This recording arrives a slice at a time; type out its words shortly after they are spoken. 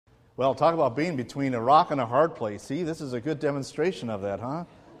Well, talk about being between a rock and a hard place. See, this is a good demonstration of that, huh?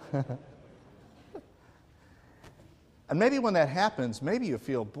 And maybe when that happens, maybe you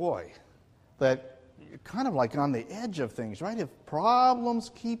feel, boy, that you're kind of like on the edge of things, right? If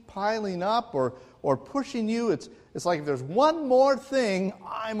problems keep piling up or pushing you, it's like if there's one more thing,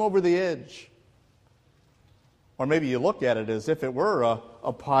 I'm over the edge. Or maybe you look at it as if it were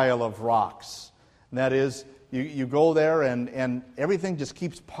a pile of rocks. And that is, you go there and everything just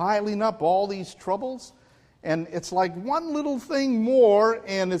keeps piling up, all these troubles. And it's like one little thing more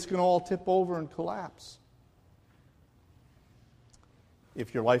and it's going to all tip over and collapse.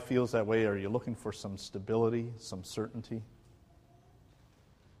 If your life feels that way, are you looking for some stability, some certainty?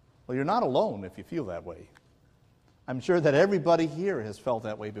 Well, you're not alone if you feel that way. I'm sure that everybody here has felt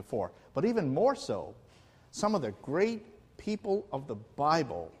that way before. But even more so, some of the great people of the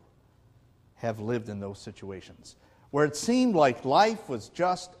Bible have lived in those situations where it seemed like life was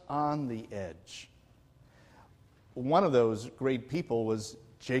just on the edge. One of those great people was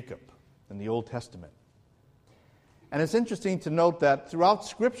Jacob in the Old Testament. And it's interesting to note that throughout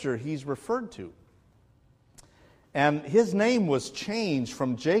Scripture he's referred to. And his name was changed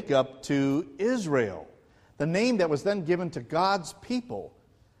from Jacob to Israel, the name that was then given to God's people.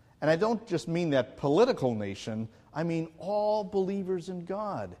 And I don't just mean that political nation, I mean all believers in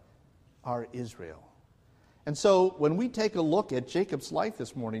God are Israel. And so when we take a look at Jacob's life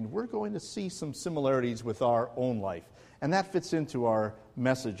this morning, we're going to see some similarities with our own life. And that fits into our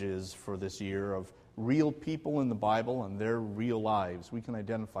messages for this year of real people in the Bible and their real lives. We can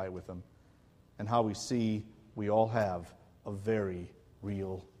identify with them and how we see we all have a very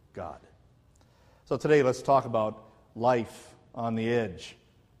real God. So today let's talk about life on the edge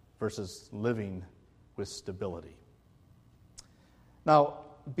versus living with stability. Now,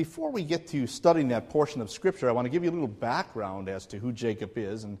 before we get to studying that portion of Scripture, I want to give you a little background as to who Jacob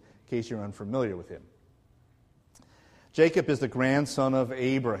is in case you're unfamiliar with him. Jacob is the grandson of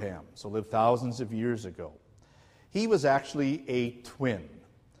Abraham, so lived thousands of years ago. He was actually a twin.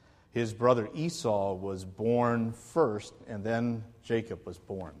 His brother Esau was born first, and then Jacob was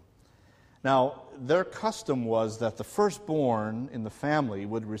born. Now, their custom was that the firstborn in the family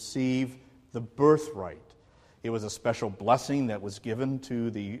would receive the birthright. It was a special blessing that was given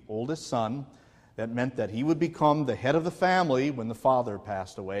to the oldest son that meant that he would become the head of the family when the father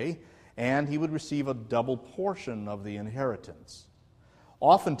passed away, and he would receive a double portion of the inheritance.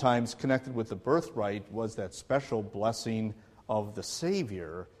 Oftentimes connected with the birthright was that special blessing of the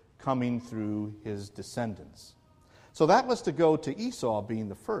Savior coming through his descendants. So that was to go to Esau being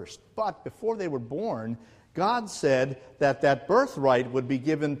the first. But before they were born, God said that that birthright would be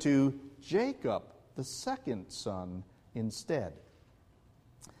given to Jacob, the second son, instead.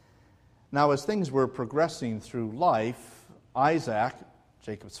 Now, as things were progressing through life, Isaac,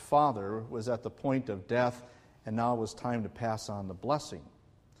 Jacob's father, was at the point of death, and now it was time to pass on the blessing.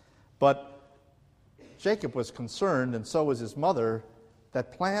 But Jacob was concerned, and so was his mother,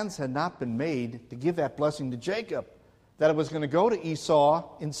 that plans had not been made to give that blessing to Jacob, that it was going to go to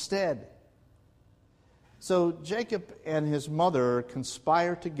Esau instead. So Jacob and his mother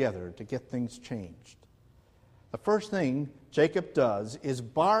conspire together to get things changed. The first thing Jacob does is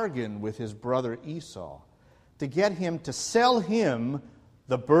bargain with his brother Esau to get him to sell him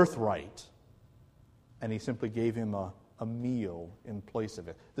the birthright. And he simply gave him a meal in place of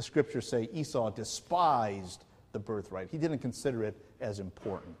it. The scriptures say Esau despised the birthright. He didn't consider it as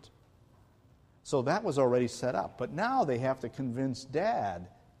important. So that was already set up. But now they have to convince Dad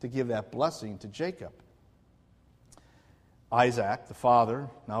to give that blessing to Jacob. Isaac, the father,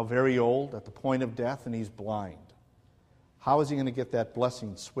 now very old, at the point of death, and he's blind. How is he going to get that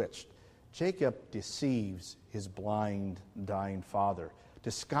blessing switched? Jacob deceives his blind, dying father,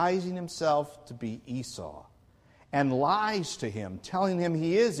 disguising himself to be Esau, and lies to him, telling him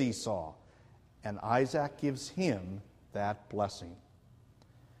he is Esau. And Isaac gives him that blessing.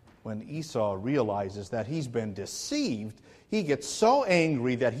 When Esau realizes that he's been deceived, he gets so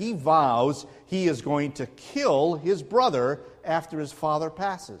angry that he vows he is going to kill his brother after his father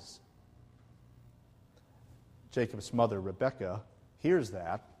passes. Jacob's mother, Rebekah, hears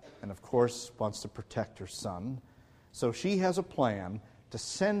that and, of course, wants to protect her son. So she has a plan to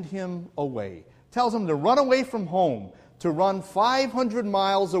send him away. Tells him to run away from home, to run 500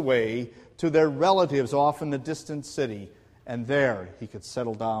 miles away to their relatives off in the distant city, and there he could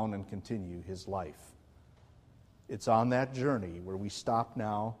settle down and continue his life. It's on that journey where we stop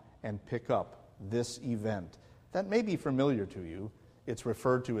now and pick up this event that may be familiar to you. It's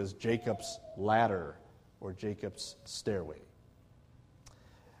referred to as Jacob's ladder or Jacob's stairway.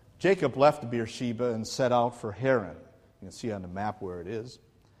 Jacob left Beersheba and set out for Haran. You can see on the map where it is.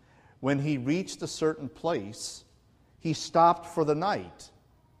 when he reached a certain place, he stopped for the night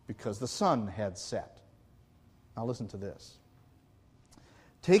because the sun had set. Now listen to this.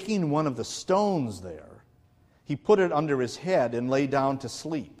 Taking one of the stones there, he put it under his head and lay down to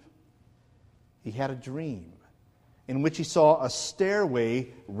sleep. He had a dream in which he saw a stairway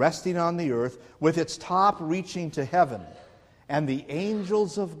resting on the earth with its top reaching to heaven, and the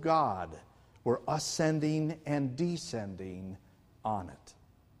angels of God were ascending and descending on it.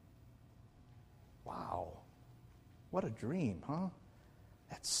 Wow. What a dream, huh?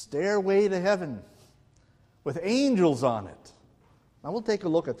 That stairway to heaven with angels on it. Now, we'll take a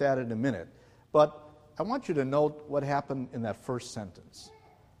look at that in a minute, but I want you to note what happened in that first sentence.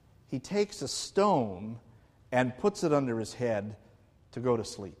 He takes a stone and puts it under his head to go to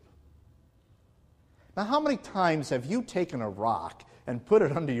sleep. Now, how many times have you taken a rock and put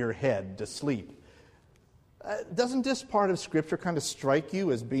it under your head to sleep? Doesn't this part of Scripture kind of strike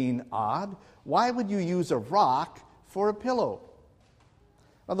you as being odd? Why would you use a rock for a pillow?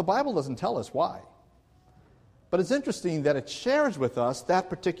 Well, the Bible doesn't tell us why. But it's interesting that it shares with us that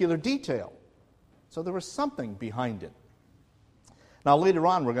particular detail. So there was something behind it. Now, later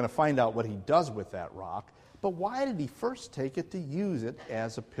on, we're going to find out what he does with that rock. But why did he first take it to use it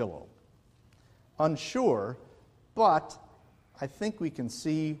as a pillow? Unsure, but I think we can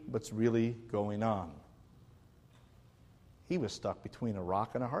see what's really going on. He was stuck between a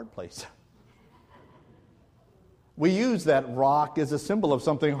rock and a hard place. We use that rock as a symbol of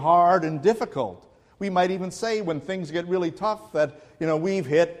something hard and difficult. We might even say when things get really tough that, we've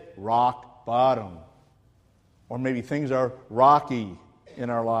hit rock bottom. Or maybe things are rocky in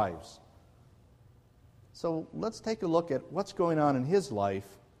our lives. So let's take a look at what's going on in his life.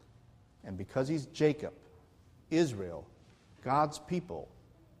 And because he's Jacob, Israel, God's people,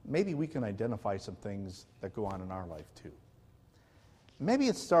 maybe we can identify some things that go on in our life too. Maybe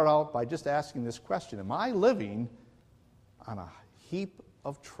it start out by just asking this question: am I living on a heap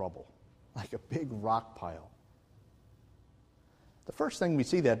of trouble, like a big rock pile? The first thing we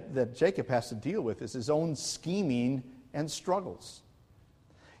see that Jacob has to deal with is his own scheming and struggles.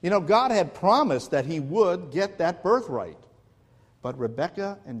 God had promised that he would get that birthright. But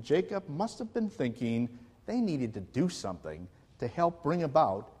Rebekah and Jacob must have been thinking they needed to do something to help bring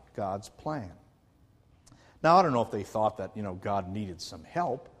about God's plan. Now, I don't know if they thought that, God needed some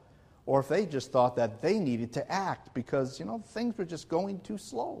help, or if they just thought that they needed to act because, things were just going too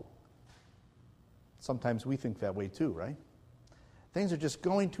slow. Sometimes we think that way too, right? Things are just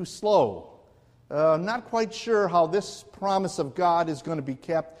going too slow. Not quite sure how this promise of God is going to be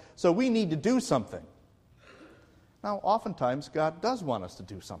kept, so we need to do something. Now, oftentimes, God does want us to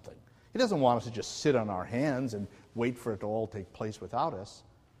do something. He doesn't want us to just sit on our hands and wait for it to all take place without us.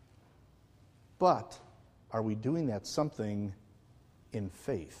 But are we doing that something in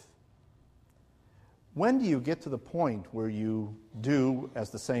faith? When do you get to the point where you do, as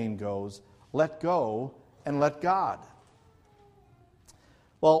the saying goes, let go and let God?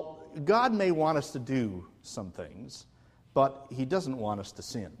 Well, God may want us to do some things, but he doesn't want us to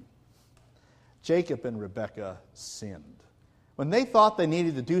sin. Jacob and Rebekah sinned. When they thought they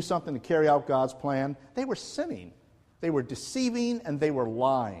needed to do something to carry out God's plan, they were sinning. They were deceiving and they were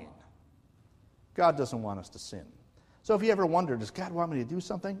lying. God doesn't want us to sin. So if you ever wonder, does God want me to do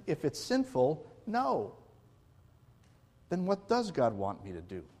something? If it's sinful, no. Then what does God want me to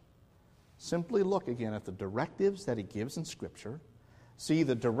do? Simply look again at the directives that he gives in Scripture, see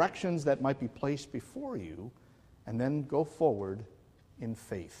the directions that might be placed before you, and then go forward in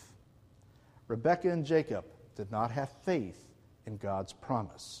faith. Rebekah and Jacob did not have faith in God's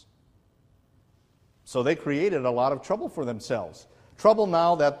promise. So they created a lot of trouble for themselves. Trouble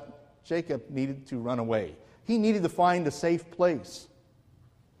now that Jacob needed to run away. He needed to find a safe place.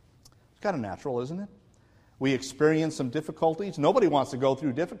 It's kind of natural, isn't it? We experience some difficulties. Nobody wants to go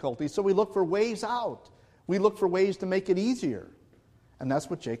through difficulties, so we look for ways out. We look for ways to make it easier. And that's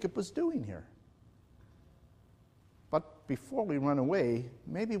what Jacob was doing here. But before we run away,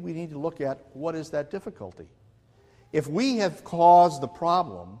 maybe we need to look at what is that difficulty. If we have caused the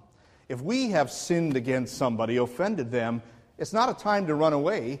problem, if we have sinned against somebody, offended them, it's not a time to run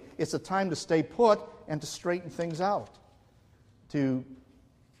away. It's a time to stay put and to straighten things out, to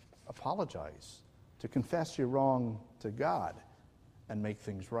apologize, to confess your wrong to God and make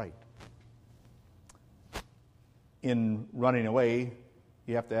things right. In running away,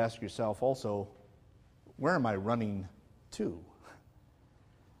 you have to ask yourself also, where am I running to?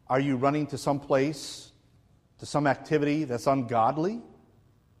 Are you running to some place, to some activity that's ungodly?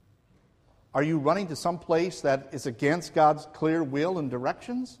 Are you running to some place that is against God's clear will and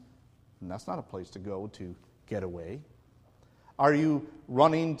directions? And that's not a place to go to get away. Are you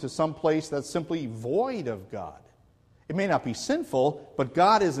running to some place that's simply void of God? It may not be sinful, but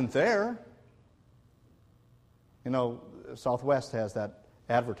God isn't there. You know, Southwest has that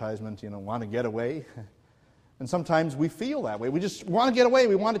advertisement, want to get away. And sometimes we feel that way. We just want to get away.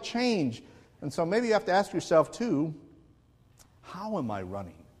 We want to change. And so maybe you have to ask yourself, too, how am I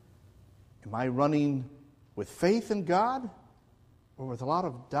running? Am I running with faith in God, or with a lot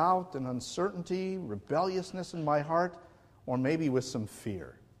of doubt and uncertainty, rebelliousness in my heart, or maybe with some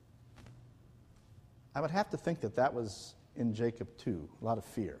fear? I would have to think that was in Jacob too, a lot of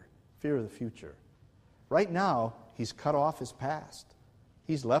fear of the future. Right now, he's cut off his past.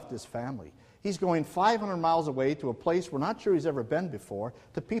 He's left his family. He's going 500 miles away to a place we're not sure he's ever been before,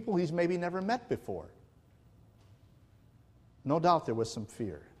 to people he's maybe never met before. No doubt there was some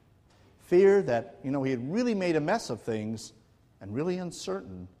fear. Fear that, he had really made a mess of things and really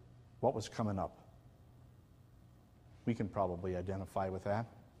uncertain what was coming up. We can probably identify with that.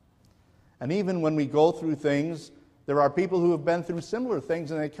 And even when we go through things, there are people who have been through similar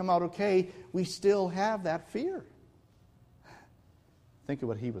things and they come out okay, we still have that fear. Think of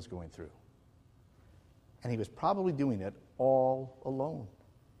what he was going through. And he was probably doing it all alone.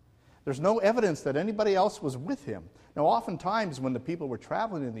 There's no evidence that anybody else was with him. Now, oftentimes when the people were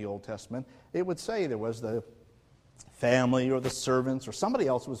traveling in the Old Testament, it would say there was the family or the servants or somebody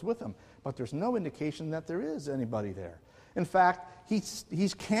else was with them. But there's no indication that there is anybody there. In fact,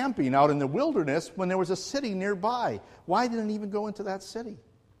 he's camping out in the wilderness when there was a city nearby. Why didn't he even go into that city?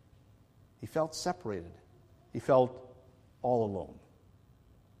 He felt separated. He felt all alone.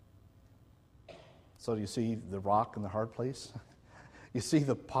 So do you see the rock in the hard place? You see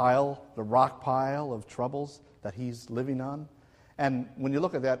the rock pile of troubles that he's living on? And when you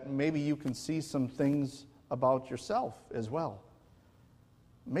look at that, maybe you can see some things about yourself as well.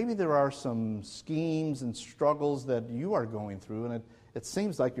 Maybe there are some schemes and struggles that you are going through, and it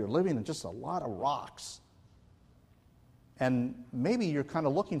seems like you're living in just a lot of rocks. And maybe you're kind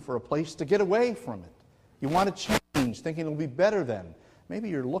of looking for a place to get away from it. You want to change, thinking it'll be better then. Maybe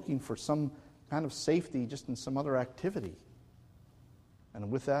you're looking for some kind of safety just in some other activity.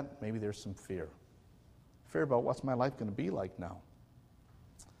 And with that, maybe there's some fear. Fear about what's my life going to be like now.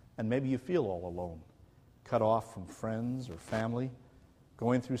 And maybe you feel all alone, cut off from friends or family,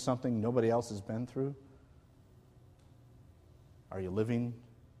 going through something nobody else has been through. Are you living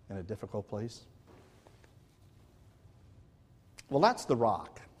in a difficult place? Well, that's the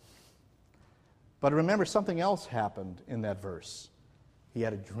rock. But remember, something else happened in that verse. He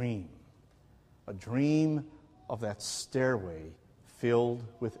had a dream of that stairway filled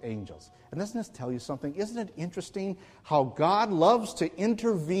with angels. And doesn't this tell you something? Isn't it interesting how God loves to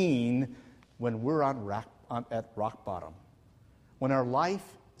intervene when we're at rock bottom, when our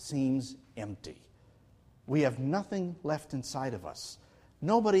life seems empty? We have nothing left inside of us,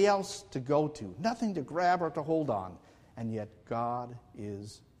 nobody else to go to, nothing to grab or to hold on, and yet God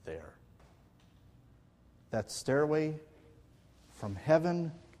is there. That stairway from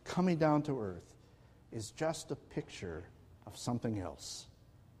heaven coming down to earth is just a picture of something else,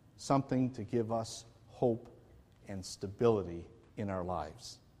 something to give us hope and stability in our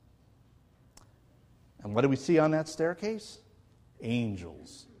lives. And what do we see on that staircase?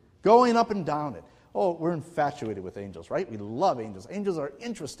 Angels going up and down it. Oh, we're infatuated with angels, right? We love angels. Angels are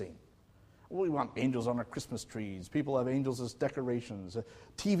interesting. We want angels on our Christmas trees. People have angels as decorations.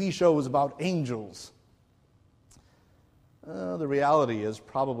 TV shows about angels. The reality is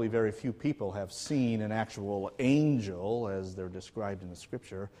probably very few people have seen an actual angel as they're described in the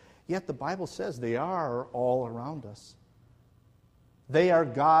Scripture, yet the Bible says they are all around us. They are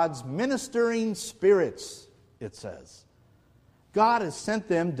God's ministering spirits, it says. God has sent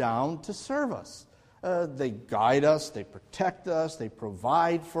them down to serve us. They guide us, they protect us, they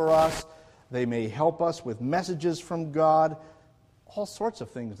provide for us, they may help us with messages from God, all sorts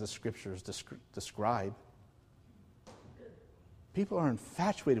of things the Scriptures describe. People are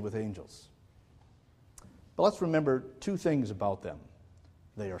infatuated with angels. But let's remember two things about them.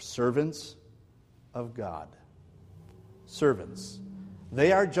 They are servants of God. Servants.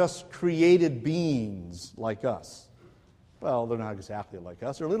 They are just created beings like us. Well, they're not exactly like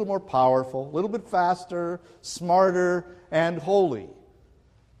us. They're a little more powerful, a little bit faster, smarter, and holy.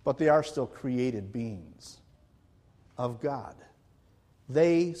 But they are still created beings of God.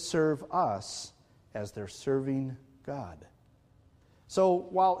 They serve us as they're serving God. So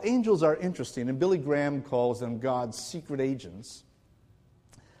while angels are interesting, and Billy Graham calls them God's secret agents,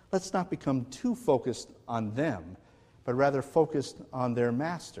 let's not become too focused on them, but rather focused on their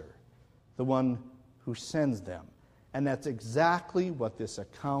master, the one who sends them. And that's exactly what this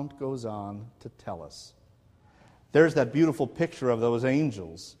account goes on to tell us. There's that beautiful picture of those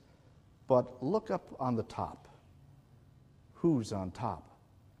angels. But look up on the top. Who's on top?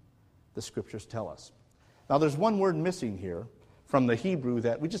 The Scriptures tell us. Now, there's one word missing here from the Hebrew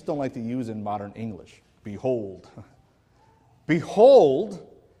that we just don't like to use in modern English. Behold. Behold,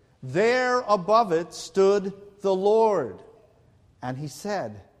 there above it stood the Lord. And he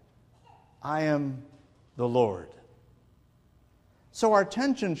said, I am the Lord. So our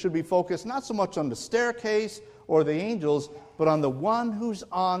attention should be focused not so much on the staircase or the angels, but on the one who's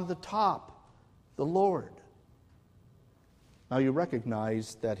on the top, the Lord. Now you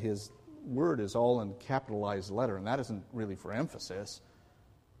recognize that his word is all in capitalized letter, and that isn't really for emphasis.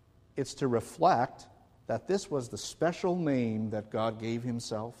 It's to reflect that this was the special name that God gave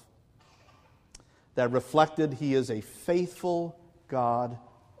himself, that reflected he is a faithful God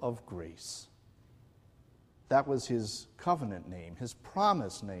of grace. That was his covenant name, his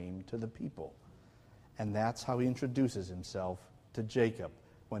promise name to the people. And that's how he introduces himself to Jacob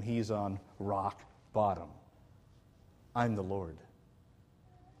when he's on rock bottom. I'm the Lord.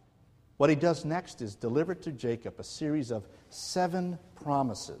 What he does next is deliver to Jacob a series of 7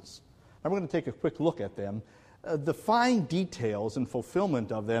 promises. Now we're going to take a quick look at them. The fine details and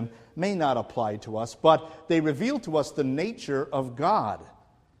fulfillment of them may not apply to us, but they reveal to us the nature of God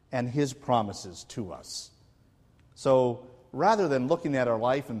and his promises to us. So rather than looking at our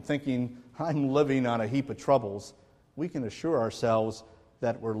life and thinking, I'm living on a heap of troubles, we can assure ourselves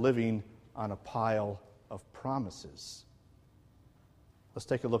that we're living on a pile of promises. Let's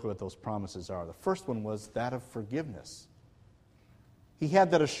take a look at what those promises are. The first one was that of forgiveness. He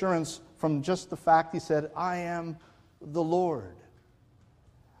had that assurance from just the fact he said, I am the Lord.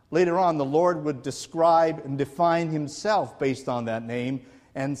 Later on, the Lord would describe and define himself based on that name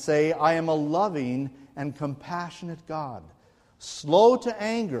and say, I am a loving and compassionate God, slow to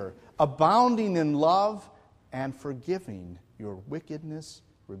anger, abounding in love, and forgiving your wickedness,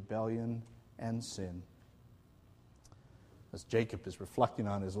 rebellion, and sin. As Jacob is reflecting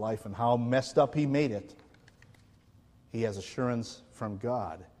on his life and how messed up he made it, he has assurance from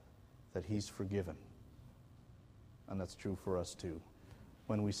God that he's forgiven. And that's true for us too.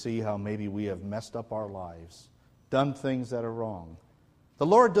 When we see how maybe we have messed up our lives, done things that are wrong, the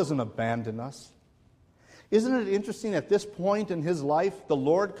Lord doesn't abandon us. Isn't it interesting at this point in his life, the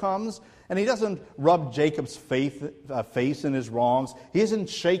Lord comes and he doesn't rub Jacob's face in his wrongs. He isn't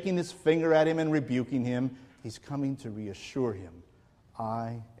shaking his finger at him and rebuking him. He's coming to reassure him,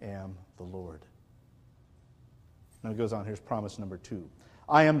 I am the Lord. Now he goes on, here's promise number 2.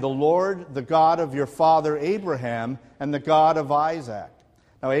 I am the Lord, the God of your father Abraham, and the God of Isaac.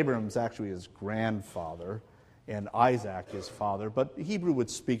 Now Abraham's actually his grandfather, and Isaac his father, but Hebrew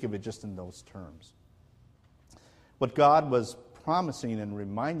would speak of it just in those terms. What God was promising and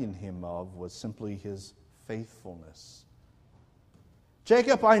reminding him of was simply his faithfulness.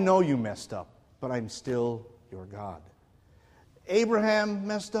 Jacob, I know you messed up, but I'm still your God. Abraham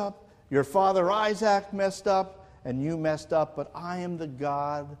messed up, your father Isaac messed up, and you messed up, but I am the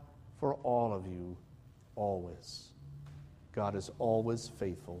God for all of you, always. God is always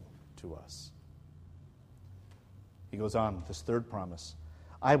faithful to us. He goes on, this third promise.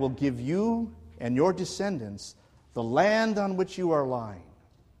 I will give you and your descendants the land on which you are lying.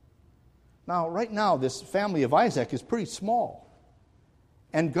 Now, right now, this family of Isaac is pretty small.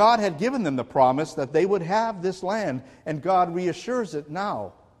 And God had given them the promise that they would have this land, and God reassures it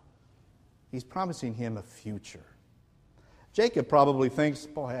now. He's promising him a future. Jacob probably thinks,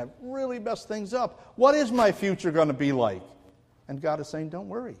 boy, I really messed things up. What is my future going to be like? And God is saying, don't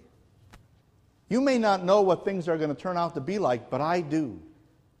worry. You may not know what things are going to turn out to be like, but I do.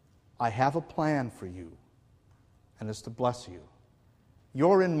 I have a plan for you, and it's to bless you.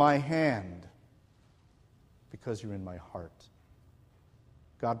 You're in my hand because you're in my heart.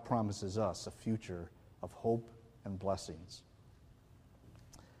 God promises us a future of hope and blessings.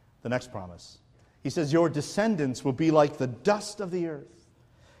 The next promise. He says, your descendants will be like the dust of the earth,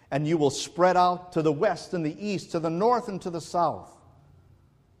 and you will spread out to the west and the east, to the north and to the south.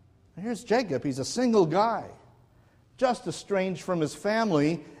 And here's Jacob. He's a single guy, just estranged from his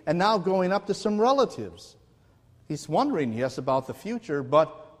family, and now going up to some relatives. He's wondering, yes, about the future,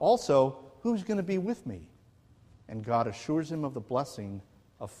 but also, who's going to be with me? And God assures him of the blessing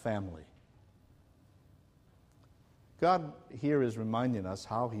of family. God here is reminding us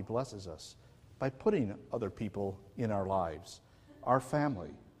how he blesses us by putting other people in our lives, our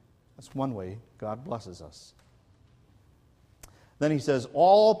family. That's one way God blesses us. Then he says,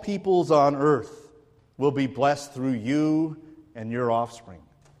 all peoples on earth will be blessed through you and your offspring.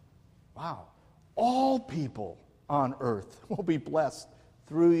 Wow. All people on earth will be blessed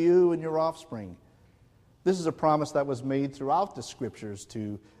through you and your offspring. This is a promise that was made throughout the Scriptures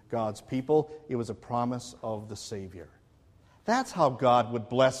to God's people. It was a promise of the Savior. That's how God would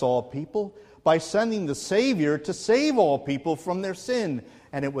bless all people, by sending the Savior to save all people from their sin,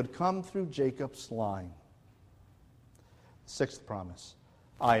 and it would come through Jacob's line. Sixth promise,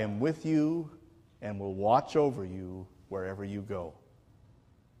 I am with you and will watch over you wherever you go.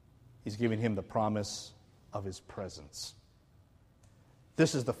 He's giving him the promise of his presence.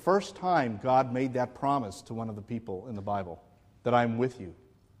 This is the first time God made that promise to one of the people in the Bible, that I'm with you.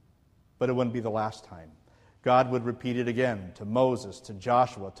 But it wouldn't be the last time. God would repeat it again to Moses, to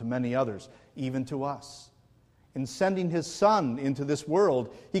Joshua, to many others, even to us. In sending his Son into this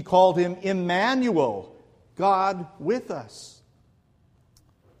world, he called him Emmanuel, God with us.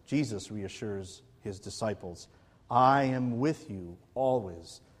 Jesus reassures his disciples, I am with you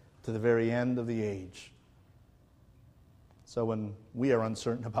always to the very end of the age. So when we are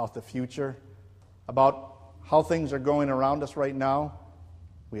uncertain about the future, about how things are going around us right now,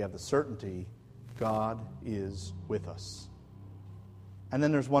 we have the certainty God is with us. And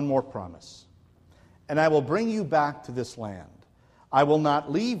then there's one more promise. And I will bring you back to this land. I will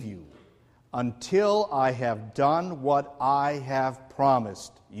not leave you until I have done what I have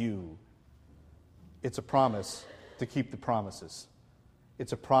promised you. It's a promise to keep the promises.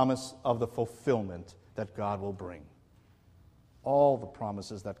 It's a promise of the fulfillment that God will bring. All the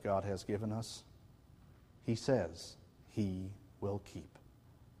promises that God has given us, he says he will keep.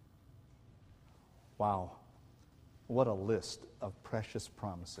 Wow, what a list of precious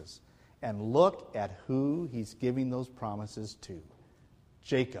promises. And look at who he's giving those promises to.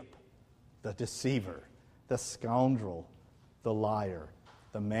 Jacob, the deceiver, the scoundrel, the liar,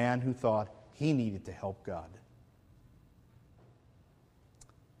 the man who thought he needed to help God.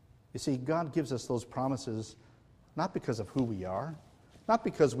 You see, God gives us those promises not because of who we are, not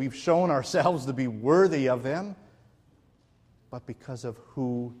because we've shown ourselves to be worthy of them, but because of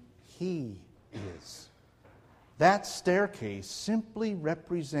who he is. That staircase simply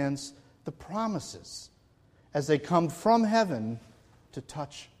represents the promises as they come from heaven to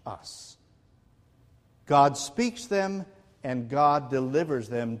touch us. God speaks them and God delivers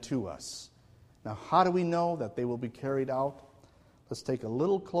them to us. Now, how do we know that they will be carried out? Let's take a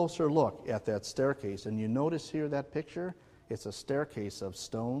little closer look at that staircase. And you notice here that picture? It's a staircase of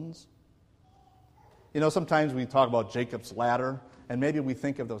stones. You know, sometimes we talk about Jacob's ladder, and maybe we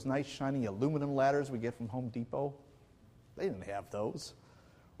think of those nice, shiny aluminum ladders we get from Home Depot. They didn't have those.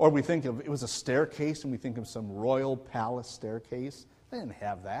 Or we think of, it was a staircase, and we think of some royal palace staircase. They didn't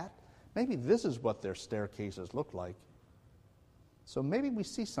have that. Maybe this is what their staircases look like. So maybe we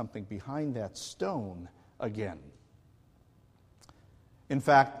see something behind that stone again. In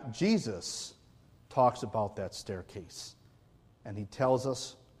fact, Jesus talks about that staircase, and he tells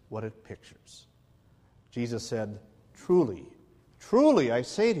us what it pictures. Jesus said, Truly, truly, I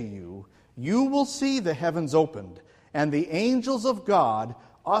say to you, you will see the heavens opened, and the angels of God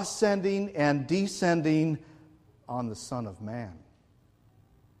ascending and descending on the Son of Man.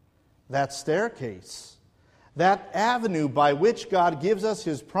 That staircase, that avenue by which God gives us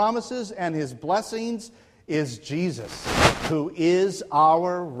his promises and his blessings, is Jesus, who is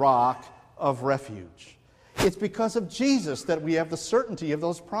our rock of refuge. It's because of Jesus that we have the certainty of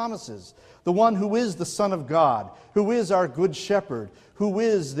those promises. The one who is the Son of God, who is our good shepherd, who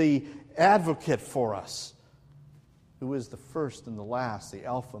is the advocate for us, who is the first and the last, the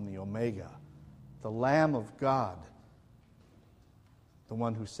Alpha and the Omega, the Lamb of God, the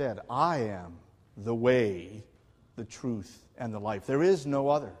one who said, I am the way, the truth, and the life. There is no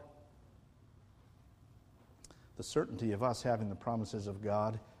other. The certainty of us having the promises of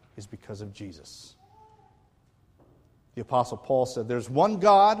God is because of Jesus. The Apostle Paul said, there's one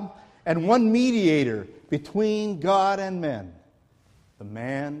God and one mediator between God and men, the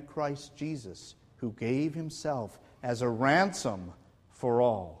man Christ Jesus, who gave himself as a ransom for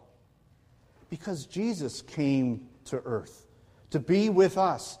all. Because Jesus came to earth to be with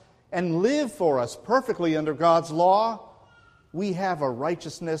us and live for us perfectly under God's law, we have a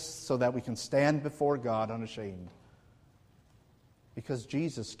righteousness so that we can stand before God unashamed. Because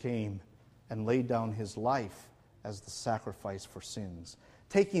Jesus came and laid down his life as the sacrifice for sins,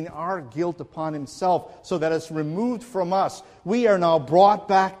 taking our guilt upon himself so that it's removed from us. We are now brought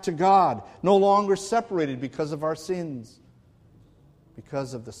back to God, no longer separated because of our sins.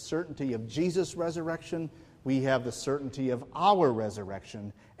 Because of the certainty of Jesus' resurrection, we have the certainty of our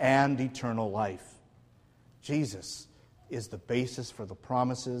resurrection and eternal life. Jesus is the basis for the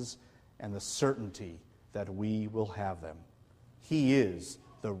promises and the certainty that we will have them. He is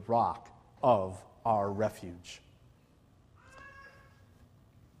the rock of our refuge.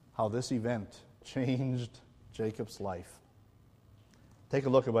 How this event changed Jacob's life. Take a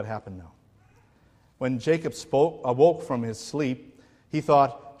look at what happened now. When Jacob awoke from his sleep, he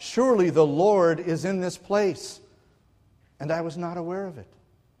thought, "Surely the Lord is in this place, and I was not aware of it."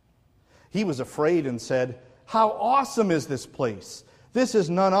 He was afraid and said, "How awesome is this place! This is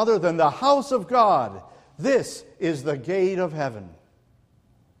none other than the house of God. This is the gate of heaven."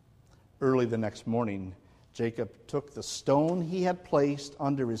 Early the next morning, Jacob took the stone he had placed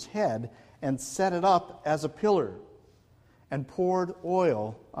under his head and set it up as a pillar and poured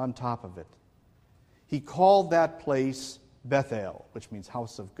oil on top of it. He called that place Bethel, which means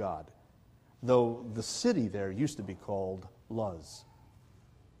house of God, though the city there used to be called Luz.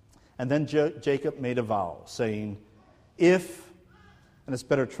 And then Jacob made a vow, saying, "If," and it's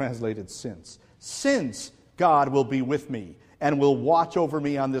better translated since God will be with me and will watch over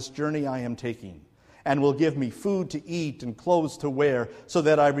me on this journey I am taking, and will give me food to eat and clothes to wear, so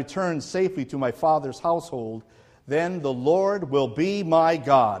that I return safely to my father's household, then the Lord will be my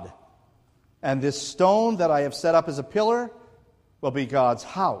God. And this stone that I have set up as a pillar will be God's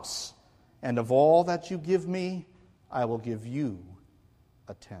house. And of all that you give me, I will give you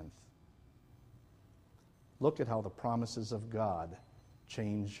a tenth." Look at how the promises of God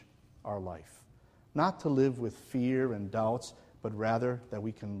change our life. Not to live with fear and doubts, but rather that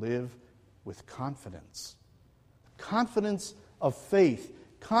we can live with confidence. Confidence of faith.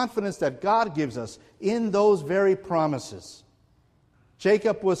 Confidence that God gives us in those very promises.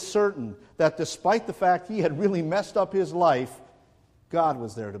 Jacob was certain that despite the fact he had really messed up his life, God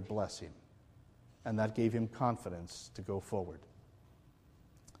was there to bless him. And that gave him confidence to go forward.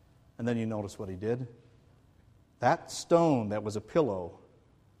 And then you notice what he did? That stone that was a pillow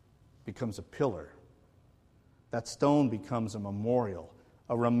becomes a pillar. That stone becomes a memorial,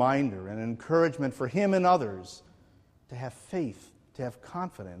 a reminder, an encouragement for him and others to have faith, to have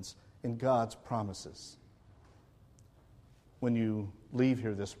confidence in God's promises. When you leave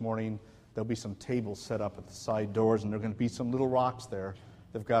here this morning, there'll be some tables set up at the side doors, and there are going to be some little rocks there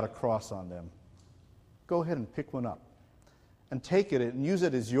that have got a cross on them. Go ahead and pick one up and take it and use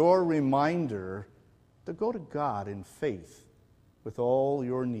it as your reminder to go to God in faith with all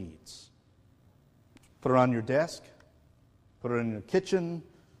your needs. Put it on your desk, put it in your kitchen,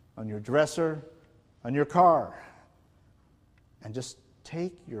 on your dresser, on your car, and just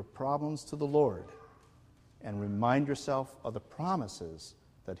take your problems to the Lord and remind yourself of the promises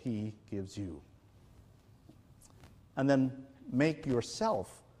that He gives you. And then make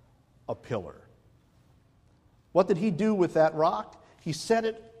yourself a pillar. What did he do with that rock? He set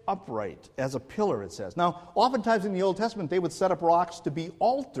it upright as a pillar, it says. Now, oftentimes in the Old Testament, they would set up rocks to be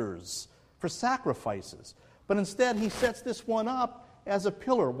altars for sacrifices. But instead, he sets this one up as a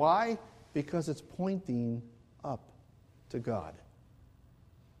pillar. Why? Because it's pointing up to God.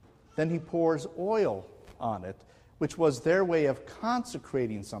 Then he pours oil on it, which was their way of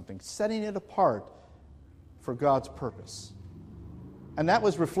consecrating something, setting it apart for God's purpose. And that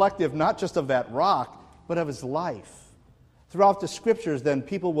was reflective not just of that rock, but of his life. Throughout the Scriptures, then,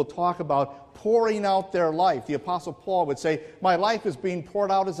 people will talk about pouring out their life. The Apostle Paul would say, "My life is being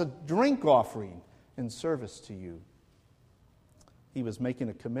poured out as a drink offering in service to you." He was making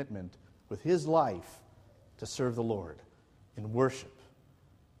a commitment with his life to serve the Lord in worship,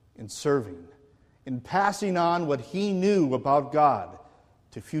 in serving, in passing on what he knew about God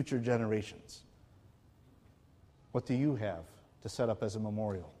to future generations. What do you have to set up as a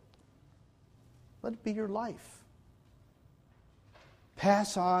memorial? Let it be your life.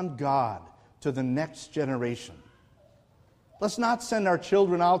 Pass on God to the next generation. Let's not send our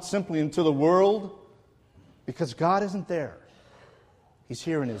children out simply into the world because God isn't there. He's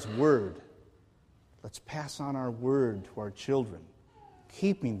here in His Word. Let's pass on our Word to our children,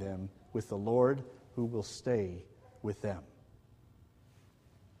 keeping them with the Lord who will stay with them.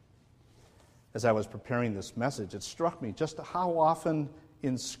 As I was preparing this message, it struck me just how often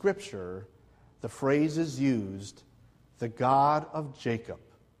in Scripture the phrase is used, "the God of Jacob."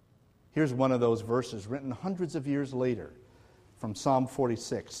 Here's one of those verses written hundreds of years later from Psalm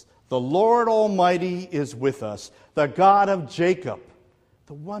 46. "The Lord Almighty is with us. The God of Jacob,"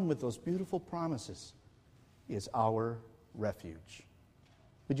 the one with those beautiful promises, "is our refuge."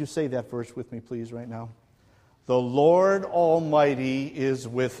 Would you say that verse with me, please, right now? "The Lord Almighty is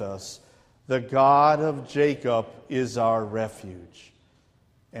with us. The God of Jacob is our refuge."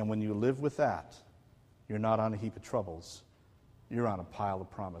 And when you live with that, you're not on a heap of troubles. You're on a pile of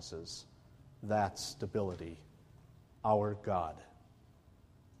promises. That's stability. Our God.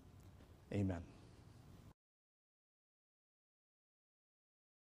 Amen.